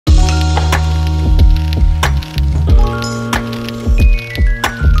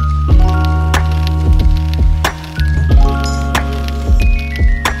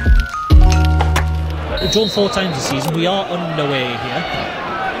We've drawn 4 times this season. We are underway here.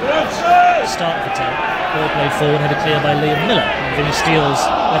 Start of the 10. Ball played forward, headed clear by Liam Miller. And Vinnie Steels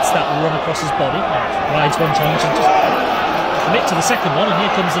lets that run across his body. Rides one challenge and just commit to the second one. And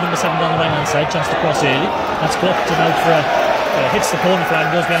here comes the number 7 down the right hand side. Chance to cross early. That's blocked and out for a hits the corner flag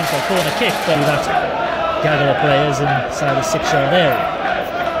and goes behind for a corner kick. But that gaggle of players inside the 6-yard area.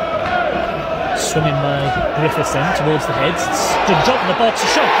 Swimming by Griffiths then towards the heads. It's a drop in the box, a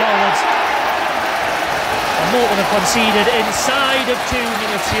shot forwards. And Morpeth have conceded inside of 2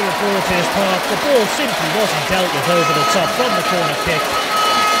 minutes here at Broadhurst Park. The ball simply wasn't dealt with over the top from the corner kick.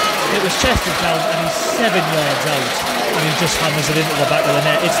 It was chested down and he's 7 yards out. And he just hammers it into the back of the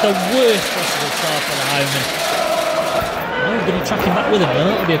net. It's the worst possible start for the Highman. We're going to be tracking back with him now.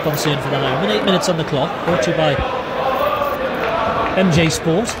 That'll be a concern for the Highman. 8 minutes on the clock. Brought to you by MJ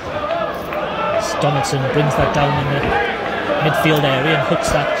Sport. Donaldson brings that down in the midfield area and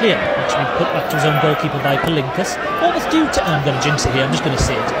hooks that clear, which we put back to his own goalkeeper by Palinkas. Morpeth do I'm going to jinx it here, I'm just going to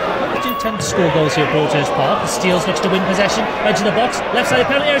say it. Morpeth do tend to score goals here at Broadhurst Park. The Steels looks to win possession, edge of the box, left side of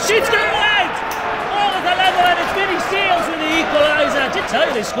the penalty area, shoots, go wide! Morpeth a level and it's Vinnie Steels with the equaliser. I did tell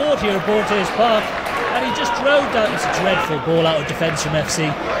you they scored here at Broadhurst Park. And he just drove down. It's a dreadful ball out of defence from FC.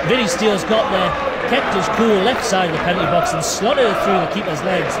 Vinnie Steels got there, kept his cool left side of the penalty box and slotted it through the keeper's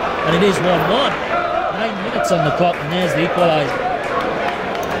legs. And it is 1-1. 9 minutes on the clock and there's the equaliser.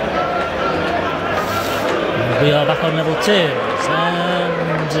 We are back on level terms.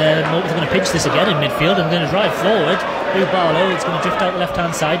 And Morpeth are going to pinch this again in midfield and going to drive forward. Foalle, it's going to drift out the left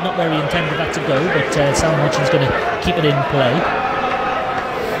hand side. Not where he intended that to go, but Sam Hodgson's going to keep it in play.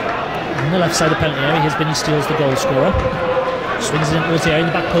 On the left side of the penalty area, here's Vinnie Steels, the goal scorer. Swings it in towards the area in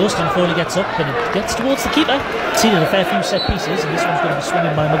the back post and Foalle gets up and it gets towards the keeper. Seen a fair few set pieces and this one's going to be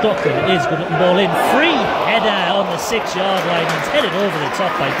swinging by McLaughlin. It is, good looking ball in. Free header on the 6-yard line and it's headed over the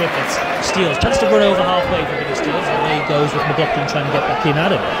top by Griffiths. Steels, chance to run over halfway for Vinnie Steels and there he goes with McLaughlin trying to get back in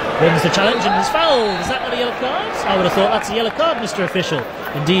at him. Wins the challenge and is fouled. Is that not a yellow card? I would have thought that's a yellow card, Mr. Official.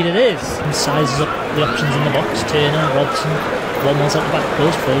 Indeed it is. He sizes up the options in the box. Turner, Robson, one was at the back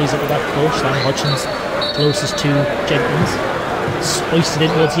post, Foley's at the back post, Sam Hodgson's closest to Jenkins. Hoisted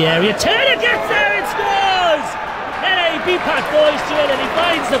in towards the area. Turner gets there and scores! Then he beat Pat Boys to it and he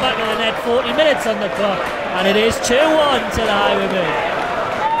finds the back of the net. 40 minutes on the clock and it is 2-1 to the Highwaymen.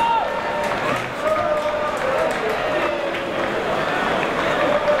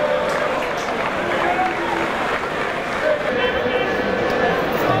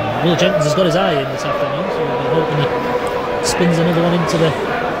 Will Jenkins has got his eye in this afternoon, so we'll be hoping he spins another one into the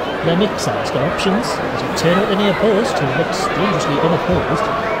mix. He's got options. There's a Turner at the near post who looks dangerously unopposed.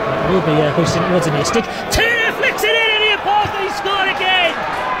 Will be hoisting towards the near stick. Turner flicks it in the near post and he scored again!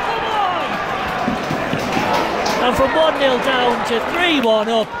 Come on! And from 1-0 down to 3-1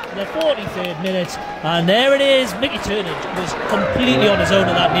 up in the 43rd minute. And there it is. Mickey Turner was completely on his own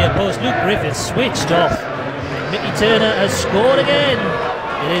at that near post. Luke Griffiths switched off. Mickey Turner has scored again.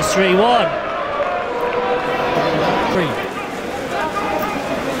 It is 3-1.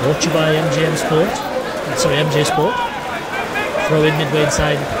 Brought to you by MJ Sport. Throw in midway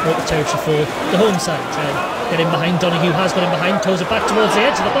inside, Morpeth territory for the home side. Try and get in behind. Donahue has got in behind, toes it back towards the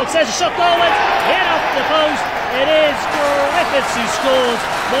edge of the box. There's a shot forward, in off the post. It is Griffiths who scores.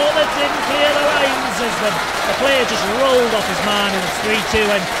 Morpeth didn't clear the lines as the player just rolled off his man and it's 3-2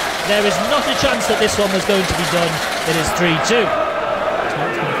 and there is not a chance that this one was going to be done. It is 3-2.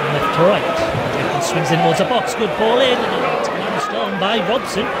 From left to right. Jenkins swings in towards the box. Good ball in and it's glanced on by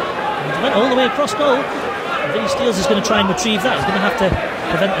Robson. And it went all the way across goal. And Vinnie Steels is going to try and retrieve that. He's going to have to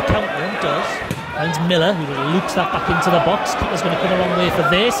prevent the counter and does. Finds Miller who loops that back into the box. Keeper's going to come a long way for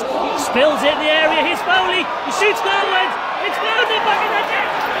this. Spills it in the area. Here's Foalle. He shoots forward. It's bounded back in the net.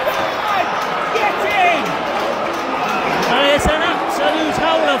 Get in! And it's an absolute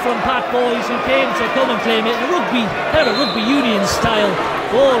howler from Pat Boys who came to come and claim it. A rugby union style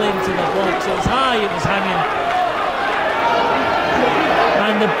ball into the box. It was high, it was hanging.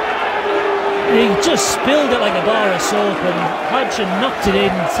 And he just spilled it like a bar of soap and Hodgson knocked it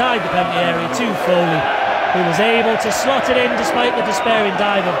inside the penalty area to Foalle, who was able to slot it in despite the despairing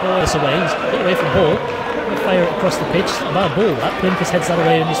dive of Boys away. He's a bit away from the ball. Fire it across the pitch. It's not a bad ball that. Palinkas heads that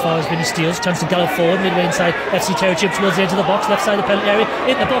away as far as Vinnie Steels. Chance to gallop forward, midway inside FC territory towards the edge of the box, left side of the penalty area.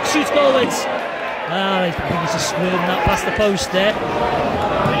 In the box, shoots goalwards. I think he's just swerving that past the post there.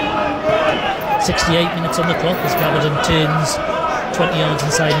 68 minutes on the clock as Gabbardon turns 20 yards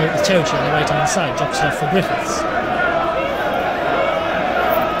inside Morpeth territory on the right hand side. Drops it off for Griffiths.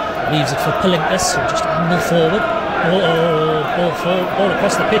 Leaves it for Palinkas, who just angle forward. Ball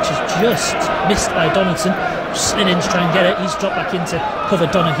across the pitch is just missed by Donaldson. Slid in to try and get it. He's dropped back in to cover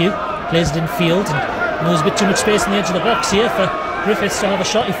Donahue. Plays it in field and There's a bit too much space on the edge of the box here for Griffiths to have a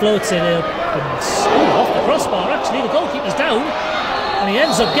shot. He floats it off the crossbar. Actually, the goalkeeper's down, and he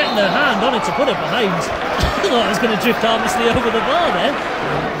ends up getting a hand on it to put it behind. I thought it was going to drift harmlessly over the bar there.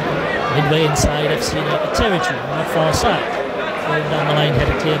 Midway inside FC United territory on the far side. Going down the line,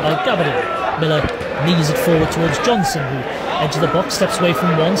 headed clear by Gabriel. Miller knees it forward towards Johnson, who edge of the box, steps away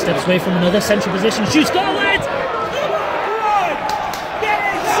from one, steps away from another, central position, shoots, goal it!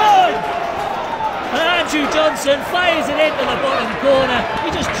 Andrew Johnson fires it into the bottom corner.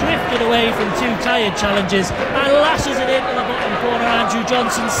 He just drifted away from two tired challenges and lashes it into the bottom corner. Andrew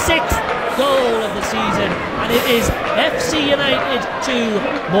Johnson's 6th goal of the season, and it is FC United 2,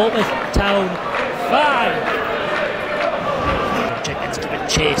 Morpeth Town 5. Gets to a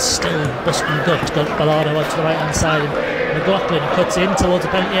chase, still busting gut. Got Ballardo out to the right hand side, and McLaughlin cuts in towards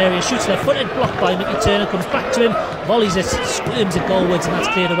the penalty area, shoots left footed, blocked by Mickey Turner, comes back to him, volleys it, squirms it goalwards, and that's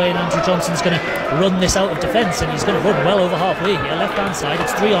cleared away. And Andrew Johnson's going to run this out of defence, and he's going to run well over halfway here. Left hand side,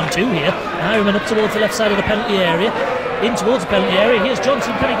 it's 3-on-2 here. Harriman up towards the left side of the penalty area, in towards the penalty area. Here's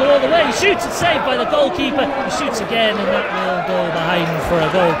Johnson, can he go all the way? He shoots, it's saved by the goalkeeper. He shoots again, and that will go behind for a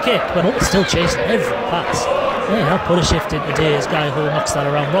goal kick. But Morpeth still chasing every pass. Yeah, put a shift in today as Guy Hall knocks that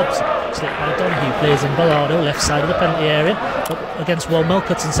around Robson. Slipped by Donahue, plays in Ballardo, left side of the penalty area, up against Woolmel,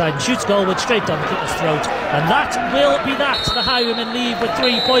 cuts inside and shoots goalward straight down the keeper's throat. And that will be that. The Highwaymen leave with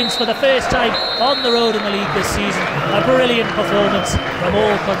 3 points for the first time on the road in the league this season. A brilliant performance from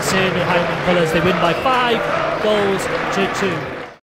all concerned in Highwaymen colours. They win by 5 goals to 2.